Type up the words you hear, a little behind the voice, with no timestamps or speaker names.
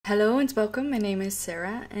Hello and welcome, my name is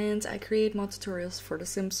Sarah and I create mod tutorials for The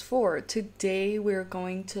Sims 4. Today we're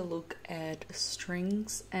going to look at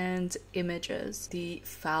strings and images. The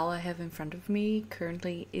file I have in front of me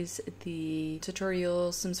currently is the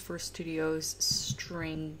tutorial Sims 4 Studios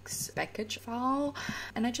strings package file,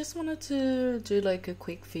 and I just wanted to do like a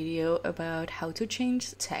quick video about how to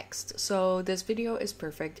change text. So this video is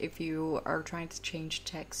perfect if you are trying to change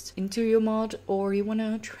text into your mod or you want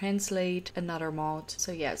to translate another mod.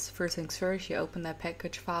 So yes, first things first, you open that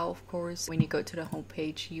package file, of course. When you go to the home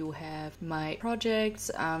page, you have my projects.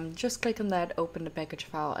 Just click on that, open the package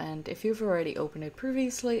file, and if you've already opened it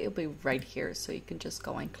previously, it'll be right here, so you can just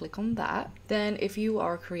go and click on that. Then if you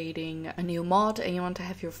are creating a new mod and you want to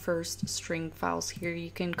have your first string files here, you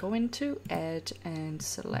can go into add and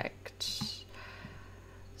select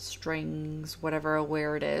strings, whatever,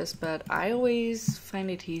 where it is, but I always find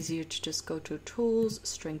it easier to just go to tools,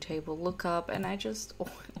 string table lookup, and I just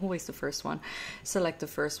always the first one, select the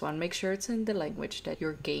first one, make sure it's in the language that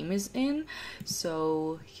your game is in.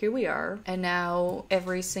 So here we are, and now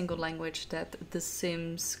every single language that The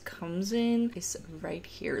Sims comes in is right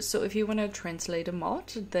here. So if you want to translate a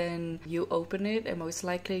mod, then you open it and most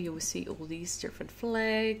likely you will see all these different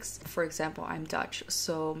flags. For example, I'm Dutch,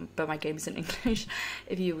 so but my game is in English.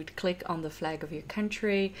 If you would click on the flag of your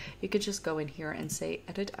country, you could just go in here and say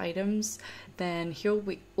edit items. Then here will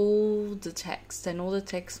be all the text, and all the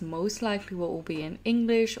text most likely will all be in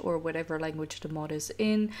English or whatever language the mod is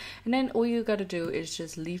in. And then all you gotta do is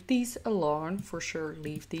just leave these alone. For sure,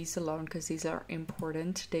 leave these alone because these are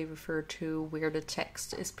important. They refer to where the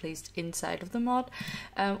text is placed inside of the mod.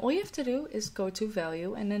 All you have to do is go to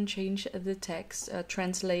value and then change the text,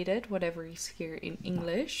 translate it, whatever is here in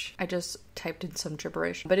English. I just typed in some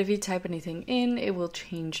gibberish, but if you type anything in, it will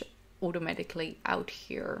change automatically out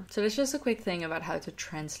here. So that's just a quick thing about how to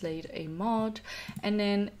translate a mod, and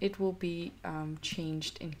then it will be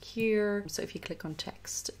changed in here. So if you click on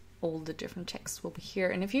text, all the different text will be here,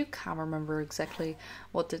 and if you can't remember exactly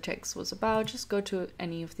what the text was about, just go to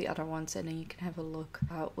any of the other ones and then you can have a look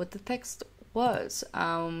at what the text was.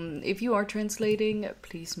 If you are translating,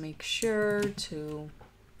 please make sure to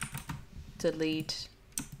delete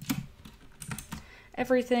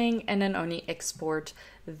everything and then only export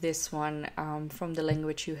this one from the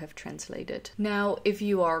language you have translated. Now, if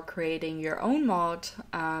you are creating your own mod,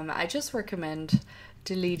 I just recommend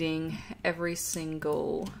deleting every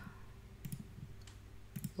single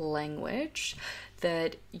language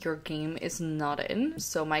that your game is not in.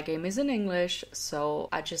 So my game is in English, so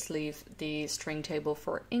I just leave the string table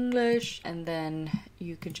for English, and then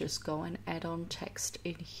you can just go and add on text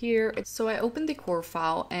in here. So I opened the core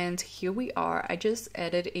file and here we are. I just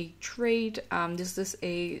added a trait. This is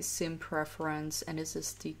a sim preference and this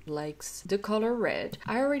is the likes the color red.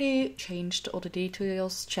 I already changed all the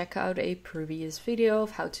details. Check out a previous video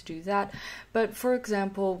of how to do that. But for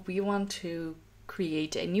example, we want to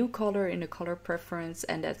create a new color in the color preference,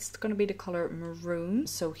 and that's going to be the color maroon.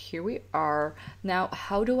 So here we are. Now,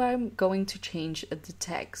 how do I going to change the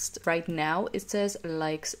text? Right now it says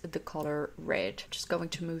likes the color red. Just going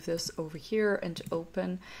to move this over here and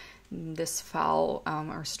open this file,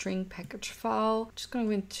 our string package file. Just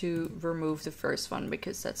going to remove the first one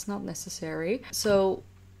because that's not necessary. So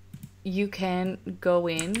you can go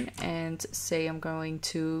in and say I'm going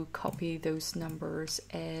to copy those numbers,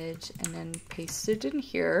 add, and then paste it in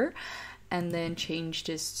here, and then change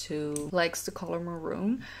this to likes the color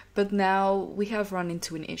maroon. But now we have run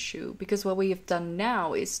into an issue because what we have done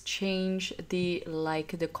now is change the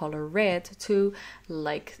like the color red to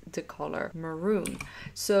like the color maroon.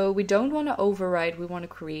 So we don't want to override, we want to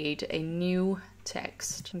create a new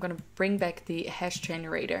text. I'm going to bring back the hash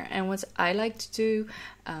generator, and what I like to do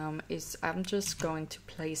is I'm just going to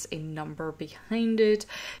place a number behind it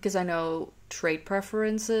because I know trait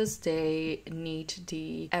preferences, they need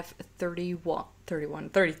the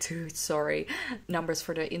F32 sorry, numbers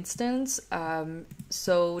for the instance.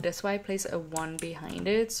 So that's why I place a 1 behind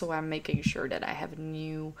it. So I'm making sure that I have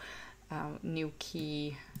new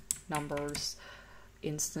key numbers,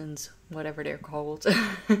 instance, whatever they're called.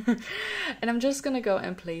 And I'm just gonna go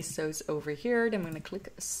and place those over here. Then I'm gonna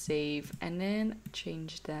click save and then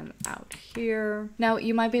change them out here. Now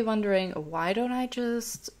you might be wondering, why don't I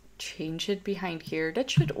just change it behind here? That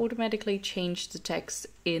should automatically change the text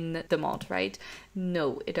in the mod, right?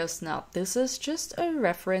 No, it does not. This is just a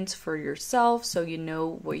reference for yourself so you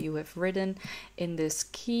know what you have written in this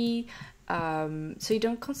key so you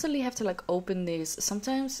don't constantly have to like open these.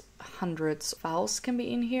 Sometimes hundreds of files can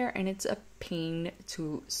be in here and it's a pain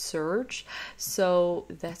to search, so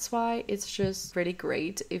that's why it's just really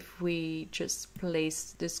great if we just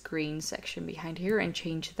place this green section behind here and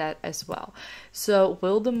change that as well. So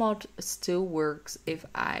will the mod still work if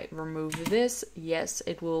I remove this? Yes,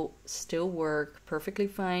 it will still work perfectly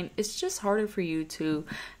fine. It's just harder for you to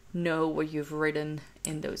know what you've written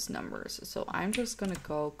in those numbers. So I'm just gonna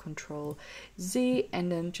go Control Z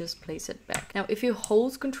and then just place it back. Now if you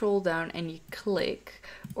hold Control down and you click,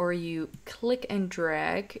 or you click and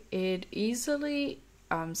drag, it easily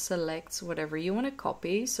selects whatever you want to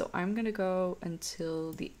copy. So I'm gonna go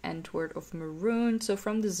until the end word of maroon, so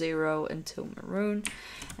from the 0 until maroon,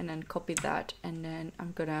 and then copy that, and then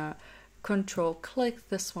I'm gonna Control click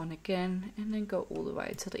this one again and then go all the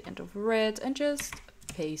way to the end of red and just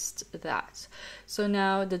paste that. So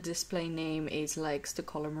now the display name is likes the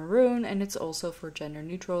color maroon, and it's also for gender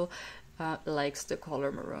neutral, likes the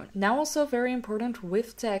color maroon. Now also very important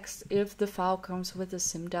with text, if the file comes with the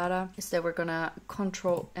sim data, is that we're gonna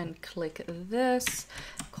Control and click this,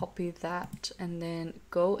 copy that, and then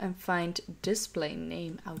go and find display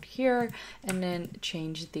name out here and then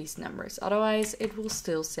change these numbers. Otherwise it will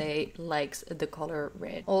still say likes the color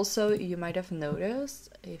red. Also you might have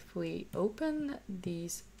noticed if we open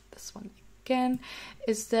this one again,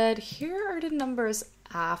 is that here are the numbers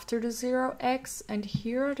after the 0x and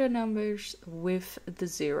here are the numbers with the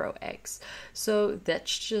 0x. So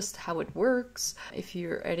that's just how it works. If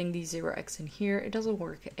you're adding the 0x in here, it doesn't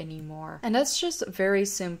work anymore. And that's just very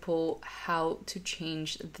simple how to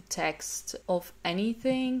change the text of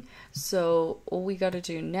anything. So all we gotta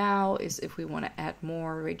do now is, if we want to add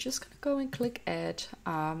more, we're just gonna go and click add,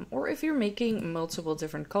 or if you're making multiple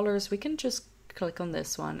different colors, we can just click on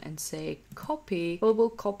this one and say copy. Well, we'll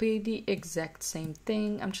copy the exact same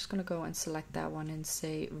thing. I'm just gonna go and select that one and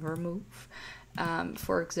say remove.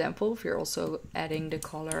 For example, if you're also adding the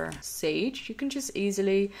color sage, you can just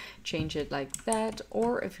easily change it like that.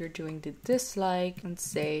 Or if you're doing the dislike and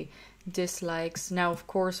say dislikes. Now of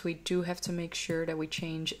course we do have to make sure that we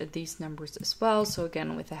change these numbers as well. So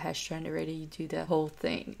again, with the hash generator you do the whole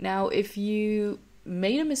thing. Now if you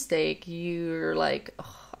made a mistake, you're like,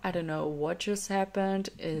 oh, I don't know what just happened.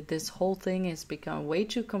 This whole thing has become way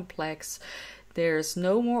too complex. There's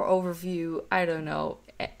no more overview. I don't know.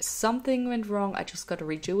 Something went wrong. I just got to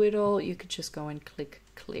redo it all. You could just go and click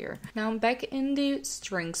clear. Now I'm back in the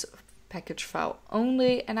strings package file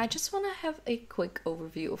only, and I just want to have a quick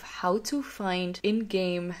overview of how to find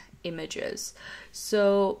in-game images.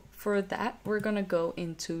 So for that, we're gonna go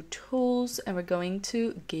into tools and we're going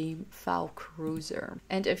to game file cruiser.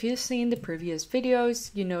 And if you've seen the previous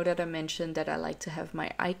videos, you know that I mentioned that I like to have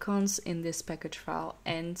my icons in this package file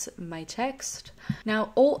and my text.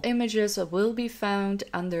 Now all images will be found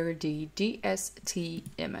under the DST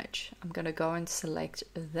image. I'm gonna go and select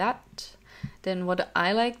that. Then what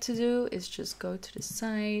I like to do is just go to the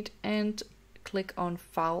side and click on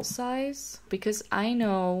file size, because I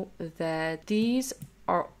know that these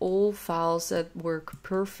are all files that work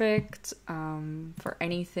perfect for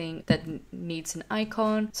anything that needs an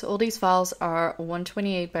icon. So all these files are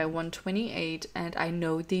 128 by 128, and I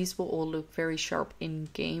know these will all look very sharp in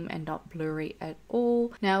game and not blurry at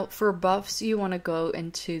all. Now for buffs, you want to go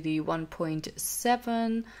into the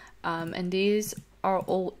 1.7 and these are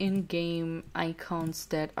all in-game icons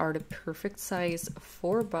that are the perfect size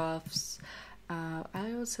for buffs.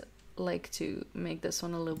 I also like to make this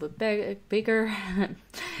one a little bit bigger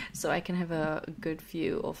so I can have a good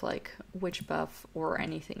view of like which buff or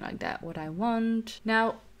anything like that what I want.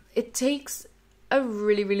 Now it takes a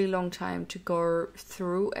really long time to go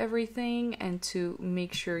through everything and to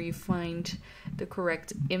make sure you find the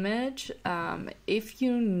correct image. If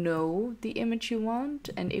you know the image you want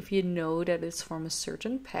and if you know that it's from a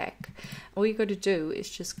certain pack, all you got to do is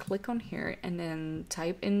just click on here and then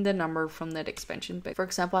type in the number from that expansion pack. For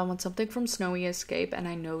example, I want something from Snowy Escape and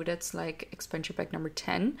I know that's like expansion pack number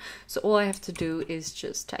 10. So all I have to do is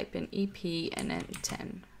just type in EP and then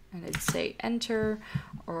 10. And then say enter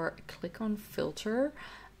or click on filter.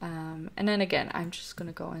 And then again, I'm just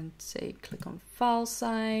gonna go and say click on file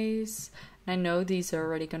size. And I know these are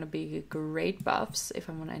already gonna be great buffs if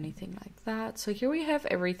I want anything like that. So here we have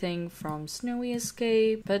everything from Snowy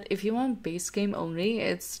Escape. But if you want base game only,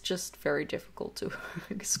 it's just very difficult to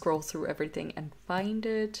scroll through everything and find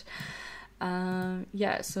it.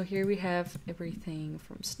 Yeah, so here we have everything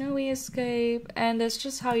from Snowy Escape, and that's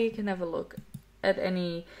just how you can have a look at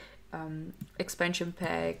any expansion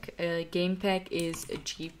pack. Game pack is a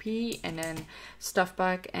GP, and then stuff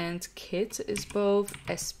pack and kit is both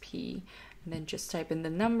SP. and then just type in the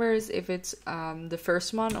numbers. If it's the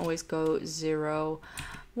first one, always go 0,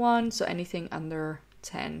 1, so anything under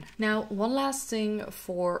 10. Now, one last thing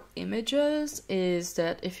for images is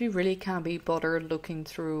that if you really can't be bothered looking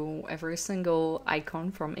through every single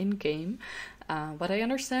icon from in-game, what I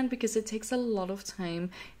understand, because it takes a lot of time,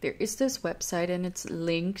 there is this website and it's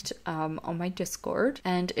linked on my Discord,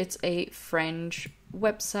 and it's a French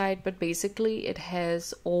website, but basically it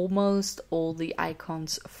has almost all the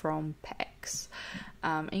icons from packs.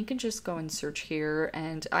 And you can just go and search here,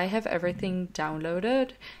 and I have everything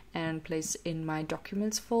downloaded and placed in my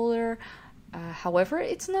documents folder. However,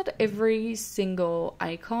 it's not every single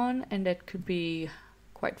icon, and that could be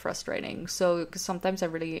quite frustrating. So sometimes I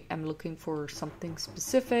really am looking for something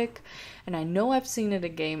specific, and I know I've seen it in a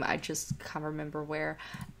game, I just can't remember where.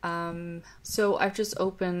 So I've just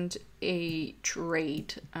opened a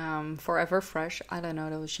trade Forever Fresh. I don't know,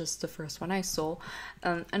 that was just the first one I saw.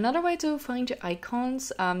 Another way to find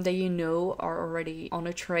icons that you know are already on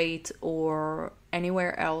a trade or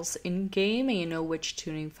anywhere else in game, and you know which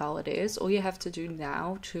tuning file it is, all you have to do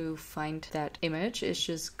now to find that image is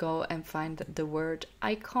just go and find the word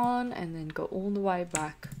icon and then go all the way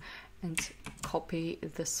back and copy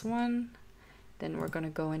this one. Then we're gonna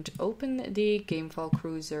go and open the game file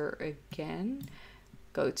cruiser again,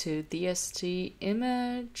 go to DST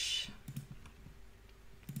image,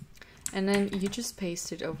 and then you just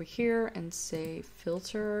paste it over here and say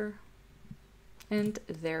filter. And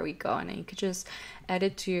there we go, and then you could just add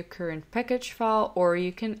it to your current package file, or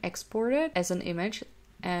you can export it as an image,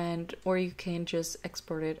 or you can just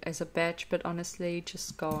export it as a batch, but honestly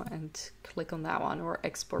just go and click on that one or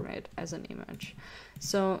export it as an image.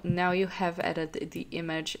 So now you have added the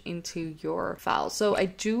image into your file. So I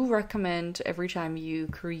do recommend every time you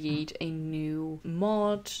create a new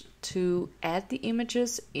mod to add the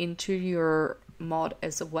images into your mod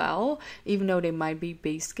as well, even though they might be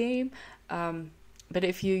base game. But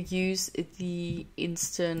if you use the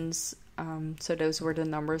instance, so those were the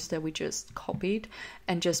numbers that we just copied,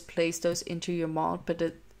 and just place those into your mod, but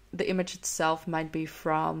the image itself might be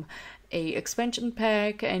from a expansion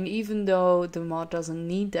pack, and even though the mod doesn't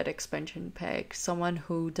need that expansion pack, someone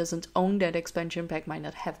who doesn't own that expansion pack might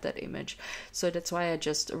not have that image. So that's why I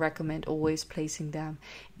just recommend always placing them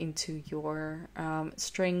into your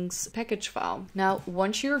strings package file. Now,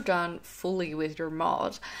 once you're done fully with your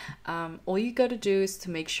mod, all you gotta do is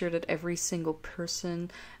to make sure that every single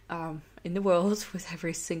person in the world with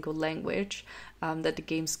every single language that the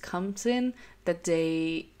games comes in, that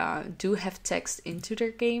they do have text into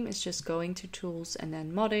their game, is just going to tools and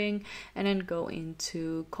then modding, and then go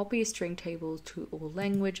into copy string table to all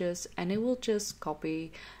languages, and it will just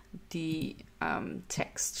copy the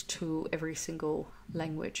text to every single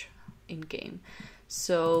language in game.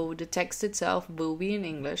 So the text itself will be in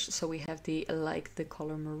English, so we have the like the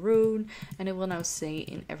color maroon, and it will now say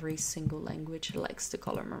in every single language likes the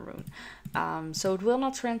color maroon. So it will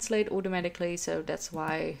not translate automatically, so that's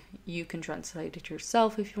why you can translate it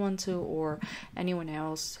yourself if you want to, or anyone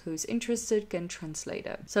else who's interested can translate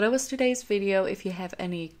it. So that was today's video. If you have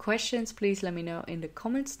any questions, please let me know in the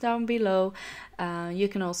comments down below. You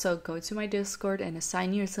can also go to my Discord and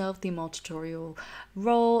assign yourself the mod tutorial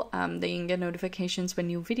role. Then you can get notifications when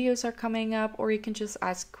new videos are coming up, or you can just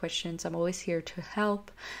ask questions. I'm always here to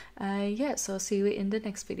help. Yeah, so I'll see you in the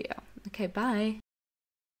next video. Okay, bye.